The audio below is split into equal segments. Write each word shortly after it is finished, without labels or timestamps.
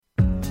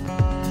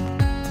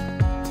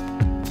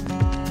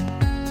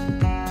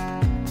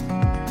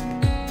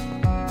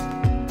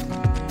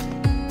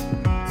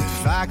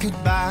I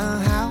could buy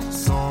a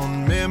house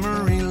on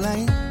memory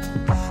lane,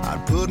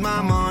 I'd put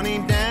my money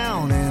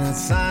down and I'd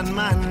sign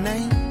my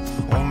name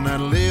on that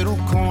little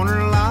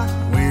corner lot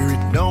where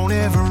it don't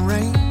ever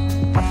rain.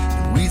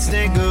 And we'd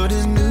stay good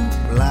as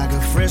new, like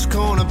a fresh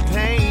coat of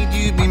paint.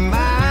 You'd be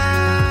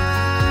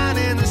mine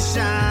in the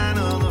shine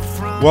of the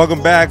front.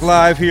 Welcome back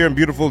live here in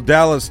beautiful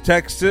Dallas,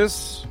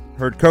 Texas.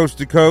 Heard coast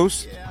to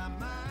coast.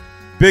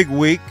 Big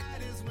week.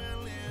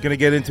 Going to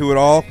get into it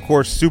all. Of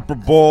course, Super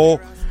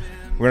Bowl.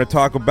 We're going to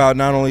talk about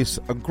not only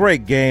a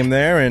great game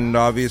there and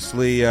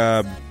obviously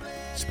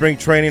spring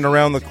training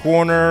around the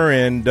corner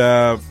and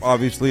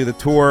obviously the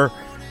tour.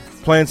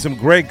 Playing some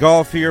great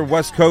golf here,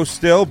 West Coast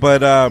still.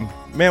 But,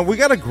 man, we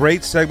got a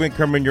great segment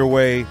coming your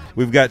way.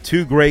 We've got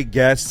two great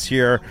guests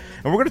here.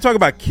 And we're going to talk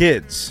about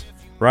kids,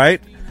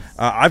 right?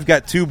 I've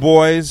got two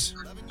boys,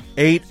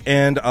 8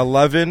 and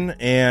 11.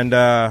 And,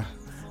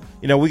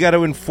 we got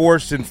to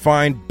enforce and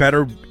find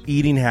better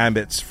eating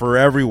habits for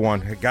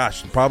everyone.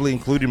 Gosh, probably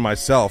including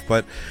myself.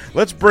 But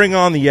let's bring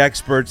on the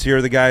experts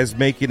here, the guys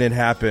making it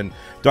happen.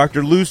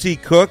 Dr. Lucy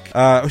Cook,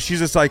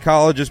 she's a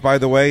psychologist, by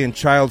the way, and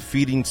child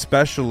feeding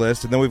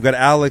specialist. And then we've got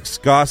Alex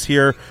Goss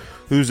here,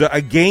 who's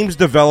a games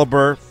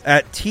developer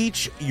at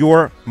Teach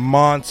Your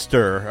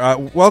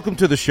Monster. Welcome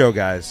to the show,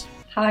 guys.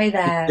 Hi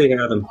there.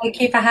 Thank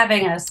you for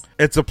having us.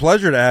 It's a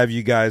pleasure to have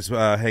you guys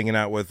hanging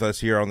out with us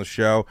here on the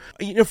show.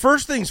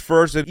 First things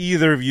first, if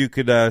either of you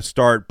could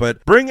start,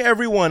 but bring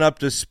everyone up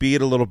to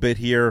speed a little bit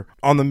here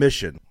on the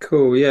mission.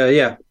 Cool.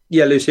 Yeah,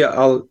 Lucy,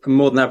 I'm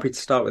more than happy to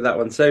start with that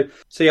one. So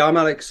I'm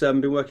Alex. I've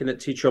been working at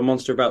Teach Your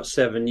Monster about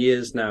 7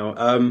 years now.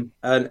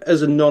 And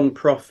as a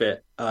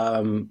non-profit,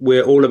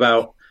 we're all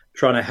about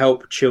trying to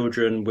help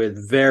children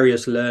with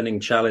various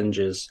learning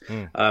challenges,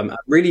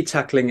 really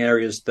tackling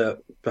areas that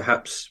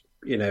perhaps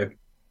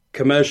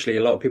commercially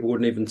a lot of people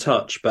wouldn't even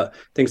touch, but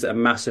things that are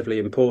massively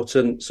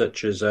important,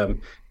 such as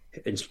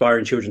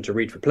inspiring children to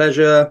read for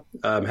pleasure,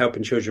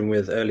 helping children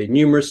with early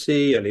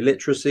numeracy, early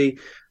literacy.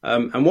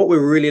 And what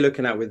we're really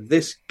looking at with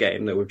this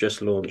game that we've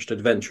just launched,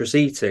 Adventurous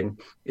Eating,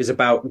 is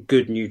about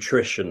good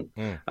nutrition,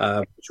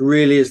 which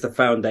really is the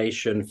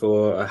foundation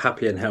for a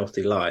happy and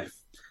healthy life.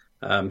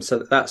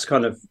 So that's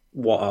kind of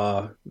what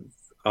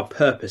our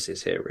purpose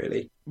is here,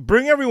 really.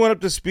 Bring everyone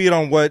up to speed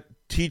on what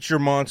Teach Your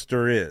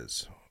Monster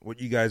is, what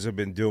you guys have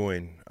been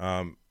doing,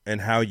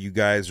 and how you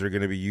guys are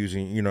going to be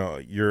using,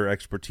 your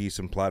expertise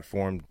and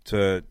platform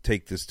to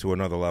take this to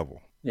another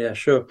level. Yeah,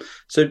 sure.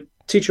 So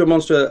Teach Your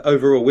Monster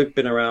overall, we've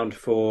been around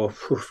for,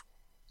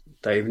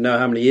 don't even know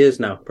how many years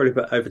now, probably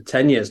about over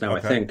 10 years now,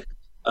 okay. I think.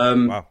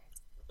 Wow.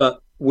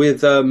 But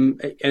with, and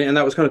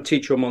that was kind of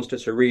Teach Your Monster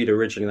to Read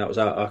originally. That was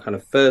our kind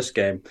of first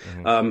game.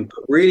 But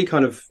really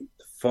kind of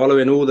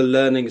following all the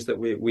learnings that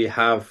we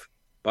have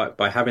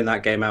by having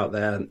that game out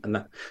there,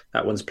 and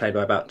that one's played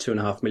by about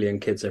 2.5 million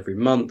kids every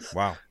month.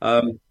 Wow.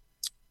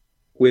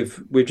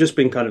 We've just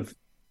been kind of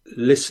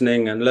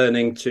listening and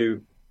learning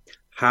to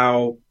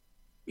how,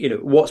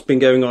 what's been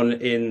going on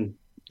in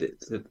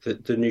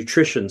the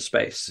nutrition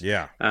space.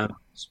 Yeah.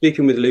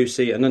 Speaking with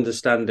Lucy and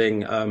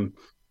understanding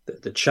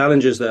the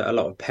challenges that a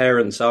lot of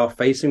parents are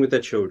facing with their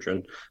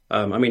children.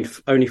 Only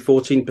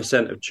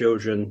 14% of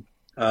children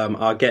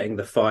are getting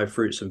the 5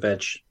 fruits and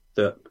veg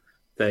that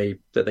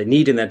they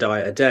need in their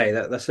diet a day.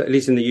 That's at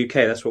least in the UK.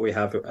 That's what we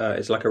have.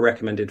 It's like a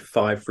recommended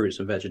 5 fruits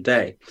and veg a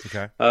day.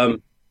 Okay.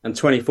 And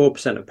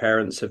 24% of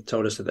parents have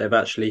told us that they've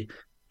actually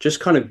just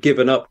kind of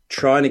given up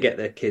trying to get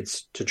their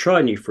kids to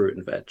try new fruit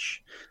and veg,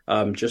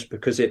 just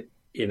because it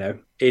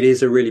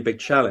is a really big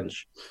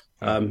challenge.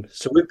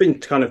 So we've been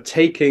kind of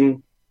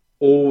taking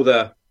all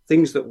the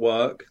things that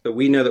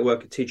we know that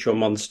work at Teach Your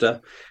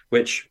Monster,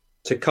 which,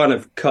 to kind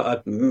of cut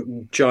a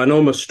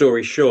ginormous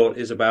story short,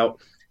 is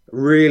about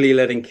really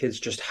letting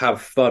kids just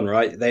have fun,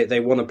 right? They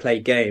want to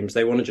play games.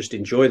 They want to just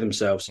enjoy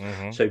themselves.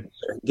 Mm-hmm. So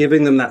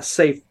giving them that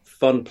safe,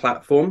 fun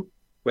platform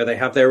where they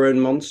have their own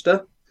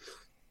monster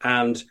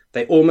and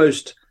they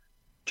almost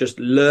just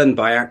learn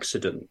by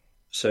accident.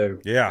 So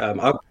yeah,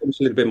 I'll go into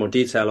a little bit more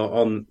detail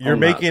on you're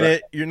making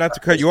it. You're not to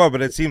cut you off,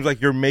 but it seems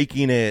like you're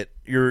making it.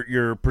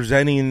 You're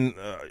presenting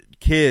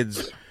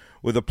kids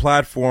with a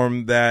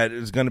platform that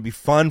is going to be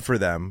fun for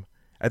them.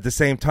 At the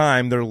same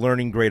time, they're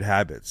learning great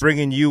habits.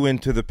 Bringing you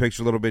into the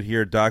picture a little bit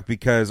here, Doc,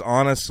 because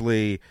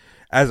honestly,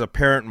 as a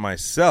parent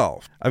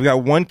myself, I've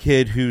got one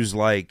kid who's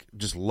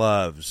just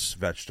loves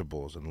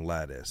vegetables and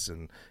lettuce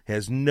and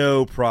has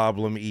no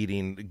problem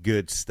eating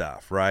good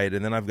stuff, right?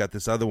 And then I've got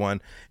this other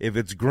one. If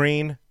it's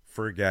green,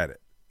 forget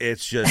it.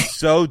 It's just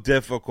so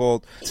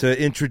difficult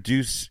to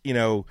introduce,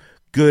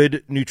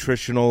 good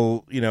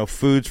nutritional,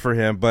 foods for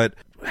him. But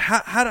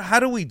how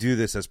do we do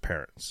this as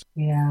parents?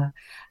 Yeah.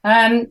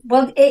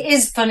 Well, it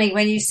is funny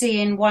when you see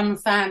in one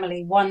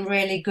family, one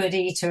really good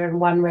eater and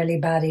one really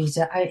bad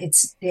eater.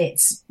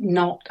 It's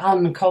not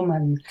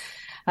uncommon.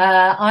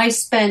 I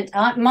spent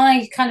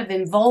my kind of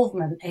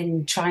involvement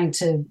in trying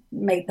to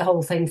make the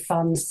whole thing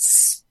fun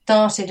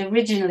started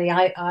originally.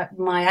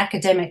 My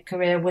academic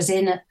career was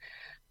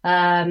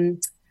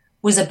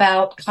was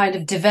about kind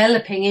of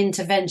developing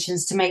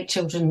interventions to make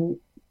children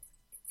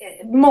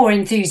more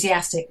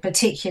enthusiastic,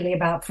 particularly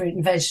about fruit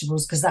and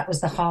vegetables, because that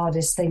was the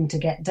hardest thing to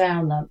get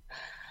down them.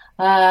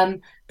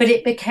 But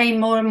it became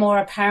more and more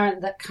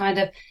apparent that kind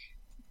of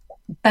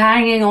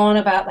banging on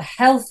about the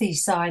healthy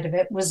side of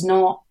it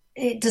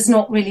does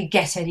not really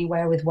get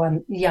anywhere with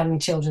young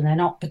children. They're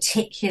not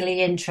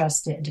particularly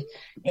interested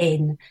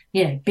in,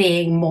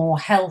 being more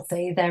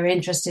healthy. They're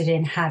interested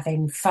in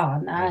having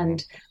fun.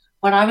 And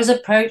when I was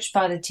approached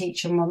by the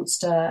Teacher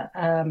Monster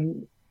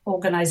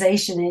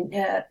organization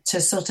to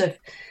sort of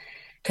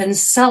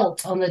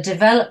consult on the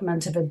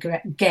development of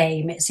a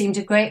game, it seemed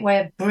a great way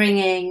of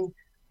bringing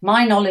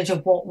my knowledge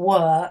of what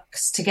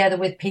works together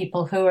with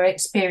people who are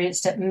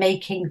experienced at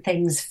making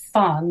things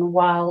fun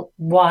while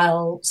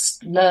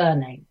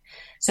learning.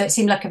 So it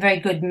seemed like a very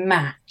good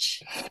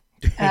match.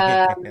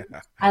 And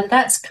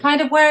that's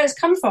kind of where it's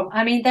come from.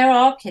 I mean, there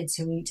are kids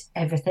who eat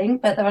everything,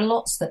 but there are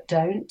lots that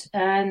don't.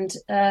 And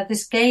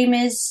this game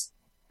is,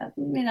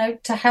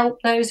 to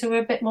help those who are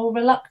a bit more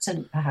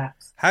reluctant,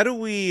 perhaps. How do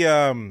we,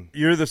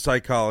 you're the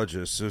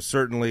psychologist, so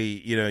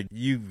certainly,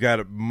 you've got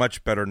a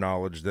much better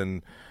knowledge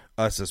than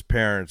us as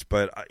parents,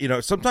 but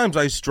sometimes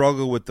I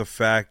struggle with the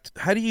fact,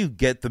 how do you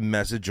get the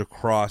message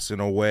across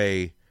in a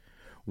way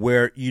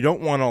where you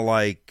don't want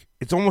to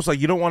it's almost like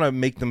you don't want to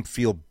make them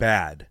feel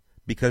bad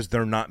because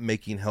they're not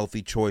making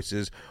healthy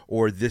choices,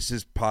 or this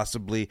is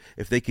possibly,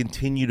 if they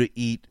continue to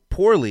eat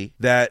poorly,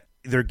 that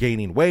they're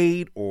gaining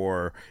weight,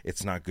 or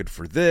it's not good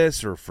for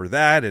this or for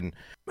that. And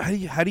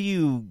how do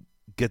you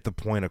get the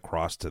point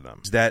across to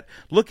them that,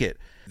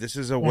 this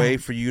is a way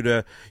for you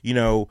to,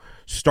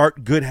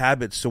 start good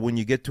habits. So when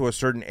you get to a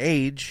certain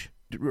age,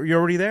 you're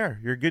already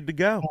there. You're good to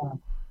go.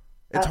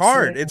 Yeah. It's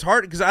hard. It's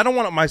hard because I don't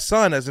want my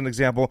son, as an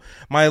example,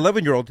 my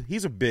 11-year-old,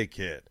 he's a big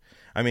kid.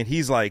 I mean,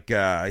 he's like,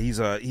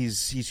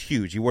 he's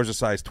huge. He wears a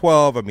size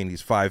 12. I mean,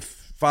 he's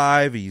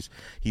 5'5".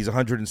 He's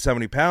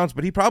 170 pounds,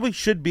 but he probably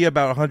should be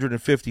about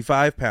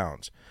 155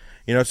 pounds.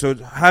 So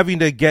having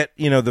to get,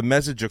 the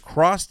message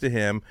across to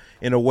him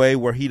in a way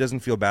where he doesn't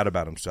feel bad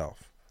about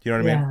himself. Do you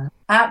know what I mean?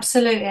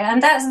 Absolutely.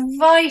 And that's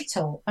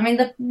vital. I mean,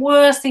 the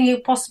worst thing you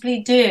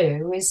possibly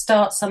do is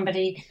start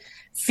somebody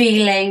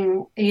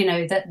feeling,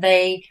 that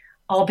they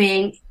are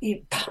being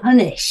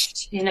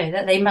punished,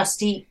 that they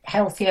must eat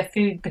healthier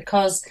food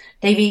because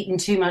they've eaten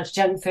too much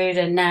junk food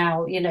and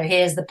now,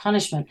 here's the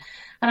punishment.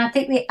 And I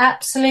think the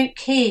absolute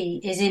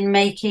key is in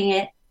making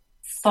it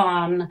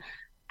fun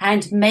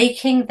and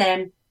making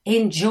them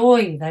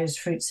enjoy those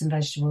fruits and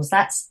vegetables.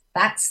 That's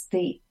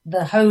the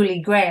holy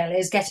grail,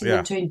 is getting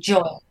them to enjoy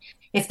it.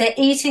 If they're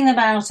eating them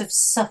out of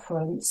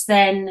sufferance,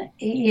 then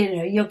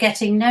you're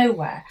getting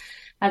nowhere.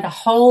 And the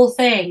whole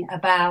thing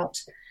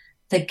about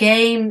the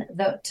game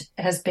that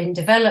has been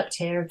developed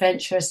here,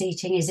 Adventurous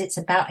Eating, is it's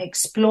about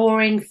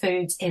exploring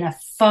foods in a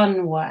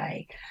fun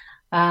way,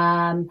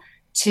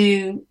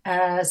 to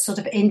sort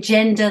of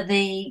engender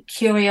the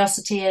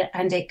curiosity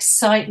and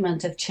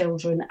excitement of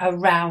children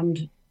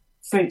around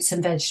fruits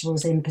and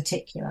vegetables in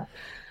particular.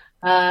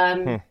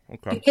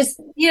 Because,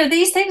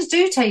 these things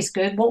do taste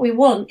good. What we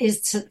want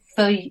is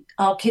for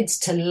our kids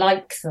to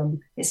like them.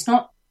 It's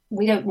not,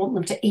 we don't want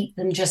them to eat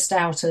them just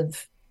out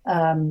of,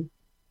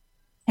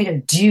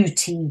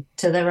 duty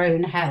to their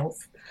own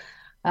health.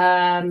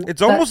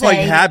 It's almost like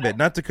habit,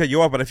 not to cut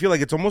you off, but I feel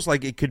like it's almost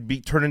like it could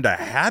be turned into a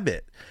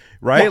habit.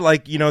 Right? Yeah.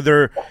 Like,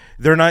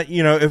 they're not,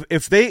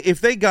 if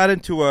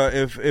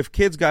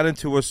kids got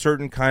into a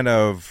certain kind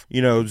of,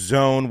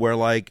 zone where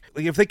like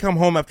if they come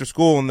home after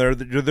school and they're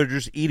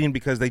just eating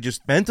because they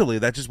just mentally,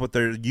 that's just what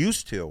they're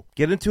used to.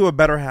 Get into a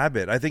better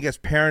habit. I think as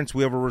parents,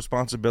 we have a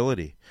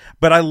responsibility.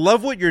 But I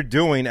love what you're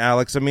doing,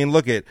 Alex. I mean,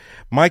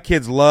 my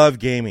kids love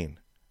gaming.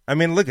 I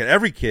mean, look at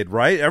every kid,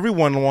 right?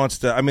 Everyone wants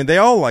to, they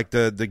all like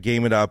to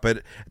game it up. But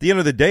at the end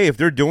of the day, if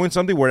they're doing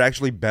something where it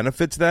actually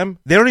benefits them,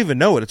 they don't even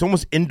know it. It's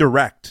almost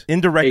indirectly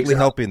exactly.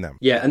 Helping them.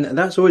 Yeah, and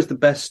that's always the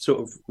best sort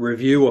of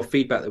review or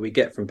feedback that we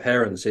get from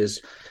parents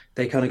is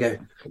they kind of go,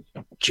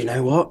 do you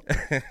know what?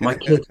 My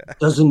kid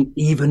doesn't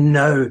even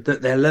know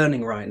that they're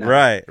learning right now.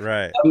 Right.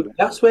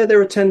 That's where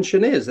their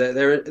attention is.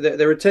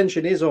 Their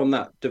attention is on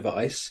that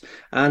device.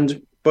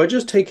 And by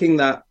just taking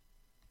that,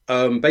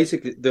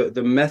 basically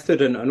the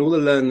method and all the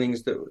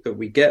learnings that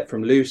we get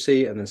from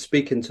Lucy and then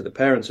speaking to the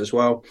parents as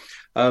well,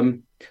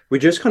 we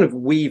just kind of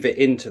weave it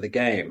into the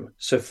game.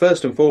 So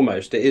first and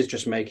foremost, it is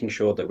just making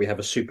sure that we have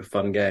a super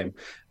fun game.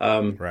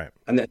 Right.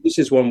 And this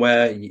is one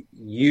where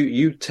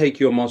you take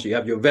your monster, you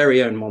have your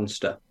very own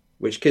monster,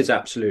 which kids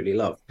absolutely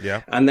love.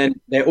 Yeah. And then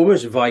they're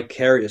almost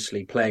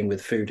vicariously playing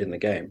with food in the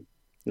game.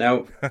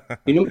 Now,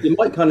 you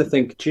might kind of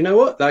think, do you know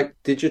what? Like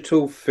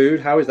digital food,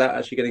 how is that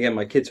actually going to get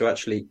my kids to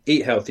actually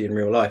eat healthy in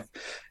real life?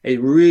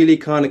 It really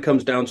kind of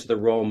comes down to the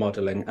role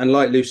modeling. And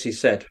like Lucy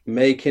said,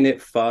 making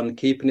it fun,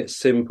 keeping it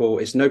simple.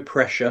 It's no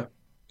pressure.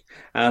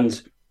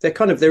 And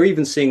they're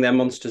even seeing their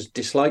monsters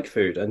dislike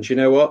food. And do you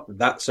know what?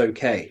 That's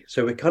okay.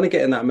 So we're kind of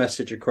getting that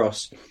message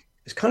across.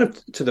 It's kind of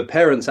to the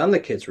parents and the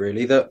kids,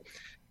 really, that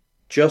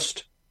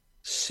just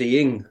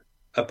seeing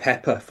a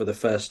pepper for the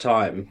first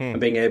time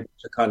and being able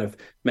to kind of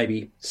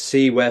maybe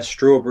see where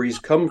strawberries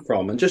come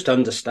from and just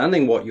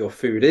understanding what your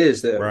food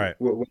is, that Right.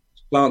 where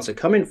plants are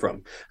coming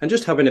from, and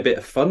just having a bit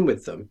of fun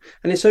with them.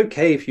 And it's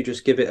okay if you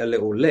just give it a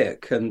little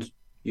lick and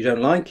you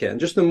don't like it. And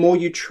just the more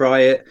you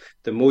try it,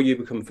 the more you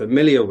become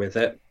familiar with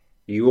it,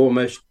 you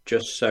almost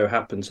just so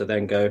happen to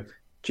then go,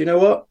 do you know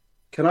what?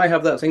 Can I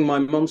have that thing my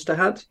monster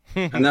had?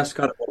 And that's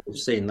kind of what we've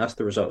seen. That's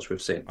the results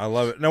we've seen. I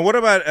love it. Now, what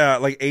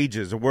about like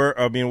ages? What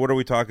are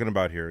we talking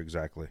about here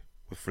exactly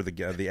for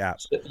the app?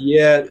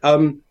 Yeah, I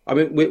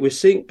mean, we're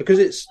seeing, because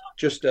it's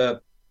just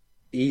a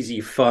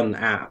easy, fun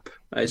app.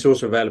 It's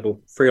also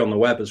available free on the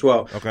web as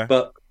well. Okay.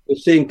 But we're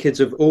seeing kids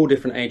of all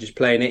different ages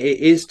playing it. It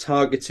is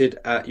targeted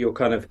at your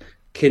kind of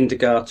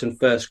kindergarten,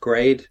 first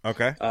grade.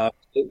 Okay. Kind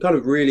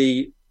of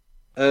really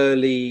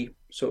early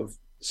sort of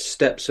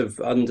steps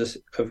of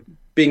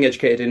being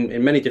educated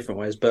in many different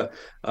ways, but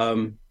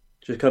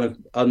just kind of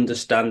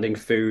understanding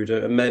food.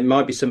 There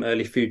might be some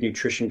early food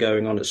nutrition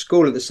going on at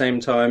school at the same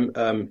time,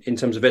 in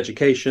terms of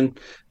education.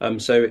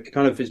 So it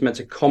kind of is meant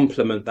to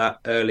complement that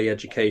early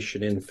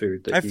education in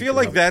food. I feel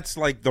like that's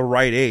like the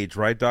right age,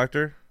 right,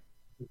 Doctor?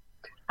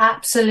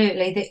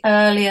 Absolutely. The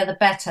earlier, the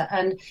better.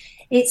 And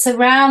it's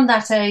around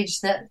that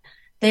age that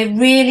they're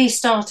really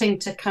starting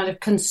to kind of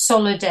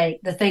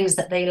consolidate the things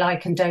that they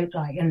like and don't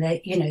like. And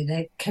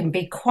they can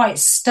be quite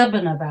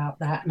stubborn about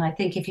that. And I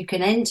think if you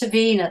can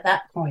intervene at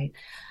that point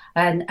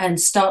and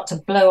start to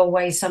blow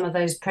away some of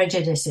those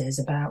prejudices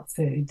about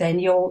food, then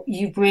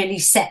you've really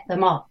set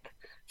them up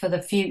for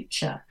the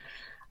future.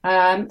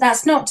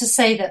 That's not to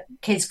say that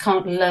kids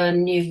can't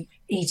learn new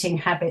eating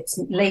habits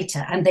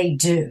later, and they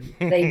do.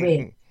 They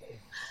really.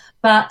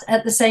 But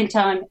at the same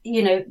time,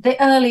 the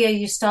earlier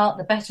you start,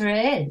 the better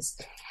it is.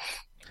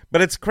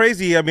 But it's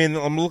crazy. I mean,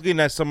 I'm looking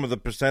at some of the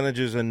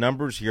percentages and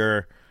numbers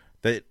here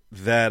that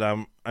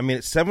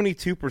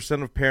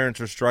 72% of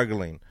parents are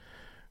struggling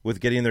with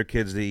getting their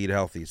kids to eat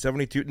healthy.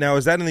 72. Now,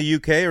 is that in the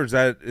UK or is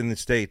that in the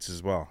States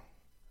as well?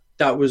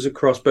 That was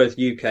across both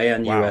UK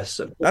and Wow.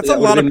 US. That's a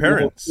lot of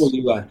parents.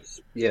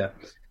 US. Yeah.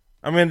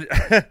 I mean,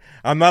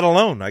 I'm not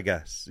alone, I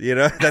guess.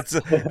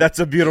 That's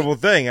a beautiful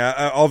thing.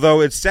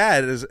 Although it's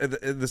sad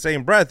in the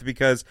same breath,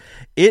 because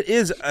it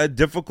is a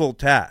difficult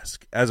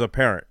task as a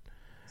parent.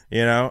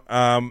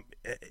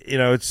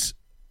 It's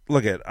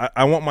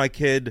I want my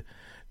kid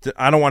to,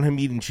 I don't want him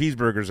eating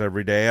cheeseburgers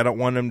every day. I don't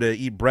want him to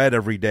eat bread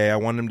every day. I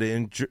want him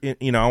to,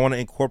 I want to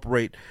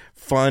incorporate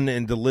fun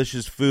and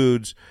delicious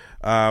foods.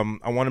 I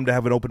want him to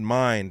have an open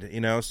mind,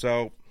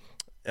 so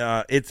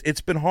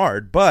it's been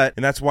hard,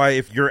 and that's why,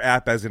 if your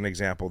app as an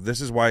example,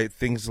 this is why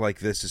things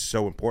like this is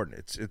so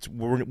important.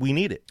 We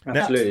need it.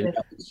 Absolutely.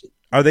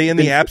 Are they in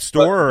the App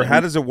Store, or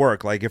how does it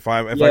work? Like if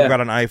I've got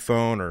an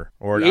iPhone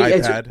or an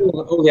iPad?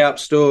 All the app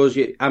stores,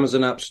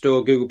 Amazon App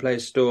Store, Google Play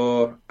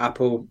Store,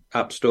 Apple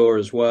App Store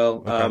as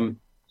well. Okay.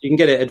 You can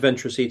get it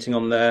Adventurous Eating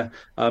on there,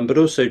 but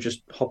also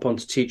just hop on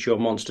to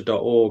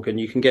teachyourmonster.org and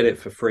you can get it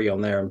for free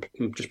on there and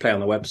just play on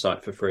the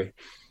website for free.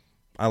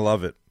 I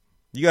love it.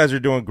 You guys are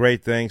doing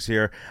great things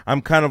here.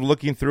 I'm kind of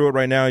looking through it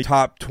right now.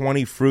 Top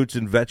 20 fruits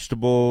and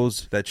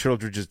vegetables that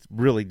children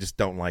just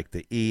don't like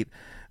to eat.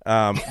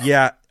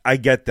 Yeah, I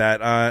get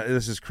that.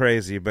 This is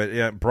crazy, but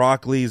yeah,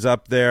 broccoli's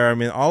up there. I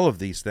mean, all of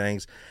these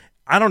things.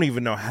 I don't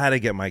even know how to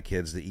get my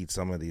kids to eat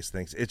some of these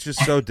things. It's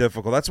just so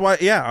difficult. That's why,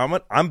 yeah,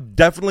 I'm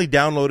definitely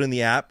downloading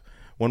the app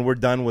when we're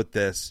done with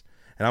this,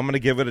 and I'm going to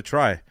give it a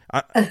try.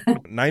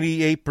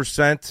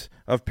 98%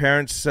 of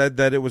parents said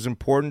that it was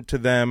important to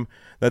them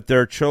that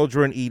their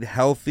children eat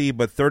healthy,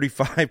 but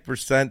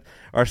 35%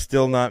 are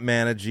still not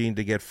managing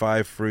to get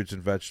 5 fruits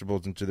and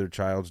vegetables into their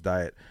child's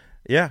diet.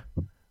 Yeah,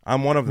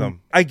 I'm one of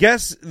them. I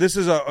guess this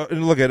is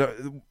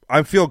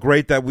I feel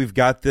great that we've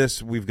got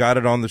this. We've got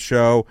it on the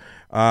show.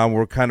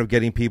 We're kind of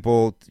getting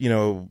people,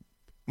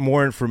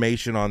 more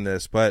information on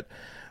this. But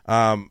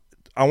I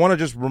want to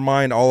just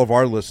remind all of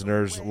our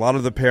listeners, a lot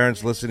of the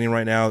parents listening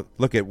right now,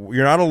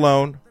 you're not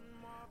alone.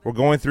 We're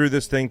going through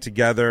this thing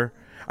together.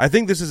 I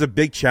think this is a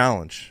big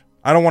challenge.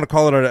 I don't want to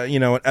call it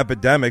an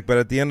epidemic, but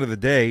at the end of the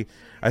day,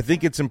 I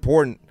think it's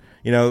important.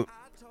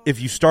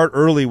 If you start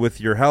early with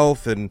your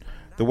health and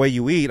the way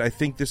you eat, I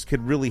think this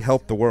could really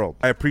help the world.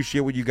 I appreciate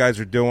what you guys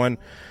are doing.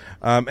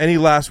 Any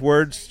last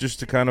words, just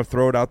to kind of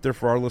throw it out there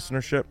for our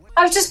listenership?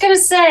 I was just going to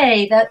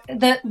say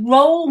that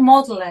role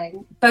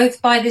modeling,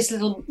 both by this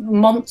little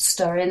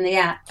monster in the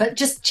app, but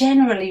just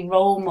generally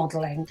role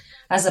modeling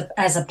as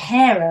a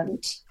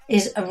parent,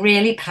 is a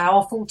really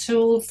powerful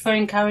tool for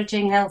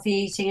encouraging healthy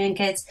eating in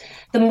kids.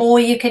 The more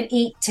you can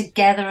eat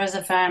together as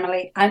a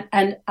family,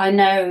 and I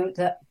know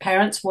that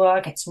parents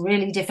work, it's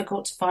really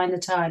difficult to find the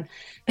time,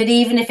 but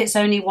even if it's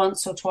only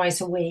once or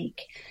twice a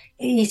week,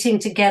 eating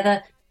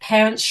together,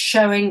 parents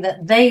showing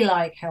that they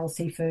like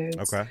healthy foods,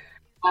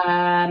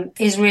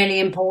 is really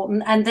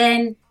important. And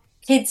then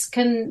kids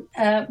can,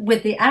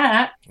 with the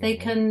app, they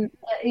can,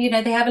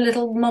 they have a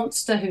little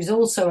monster who's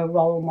also a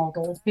role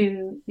model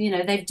who,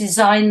 they've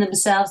designed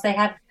themselves.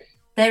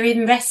 They're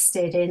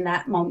invested in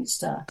that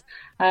monster,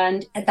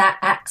 and that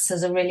acts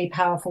as a really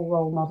powerful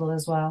role model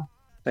as well.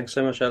 Thanks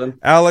so much, Adam.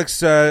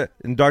 Alex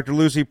and Dr.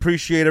 Lucy,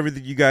 appreciate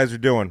everything you guys are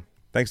doing.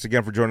 Thanks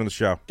again for joining the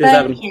show.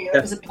 Thank you.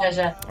 It was a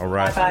pleasure. All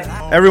right.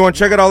 Bye-bye. Everyone,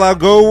 check it all out.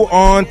 Go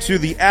on to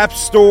the App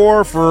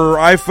Store for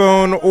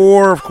iPhone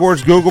or, of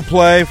course, Google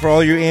Play for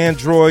all you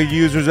Android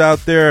users out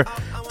there.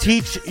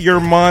 Teach Your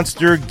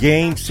Monster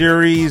game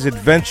series,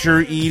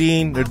 adventurous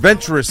eating.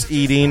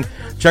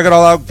 Check it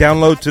all out.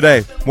 Download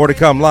today. More to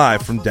come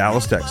live from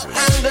Dallas,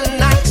 Texas.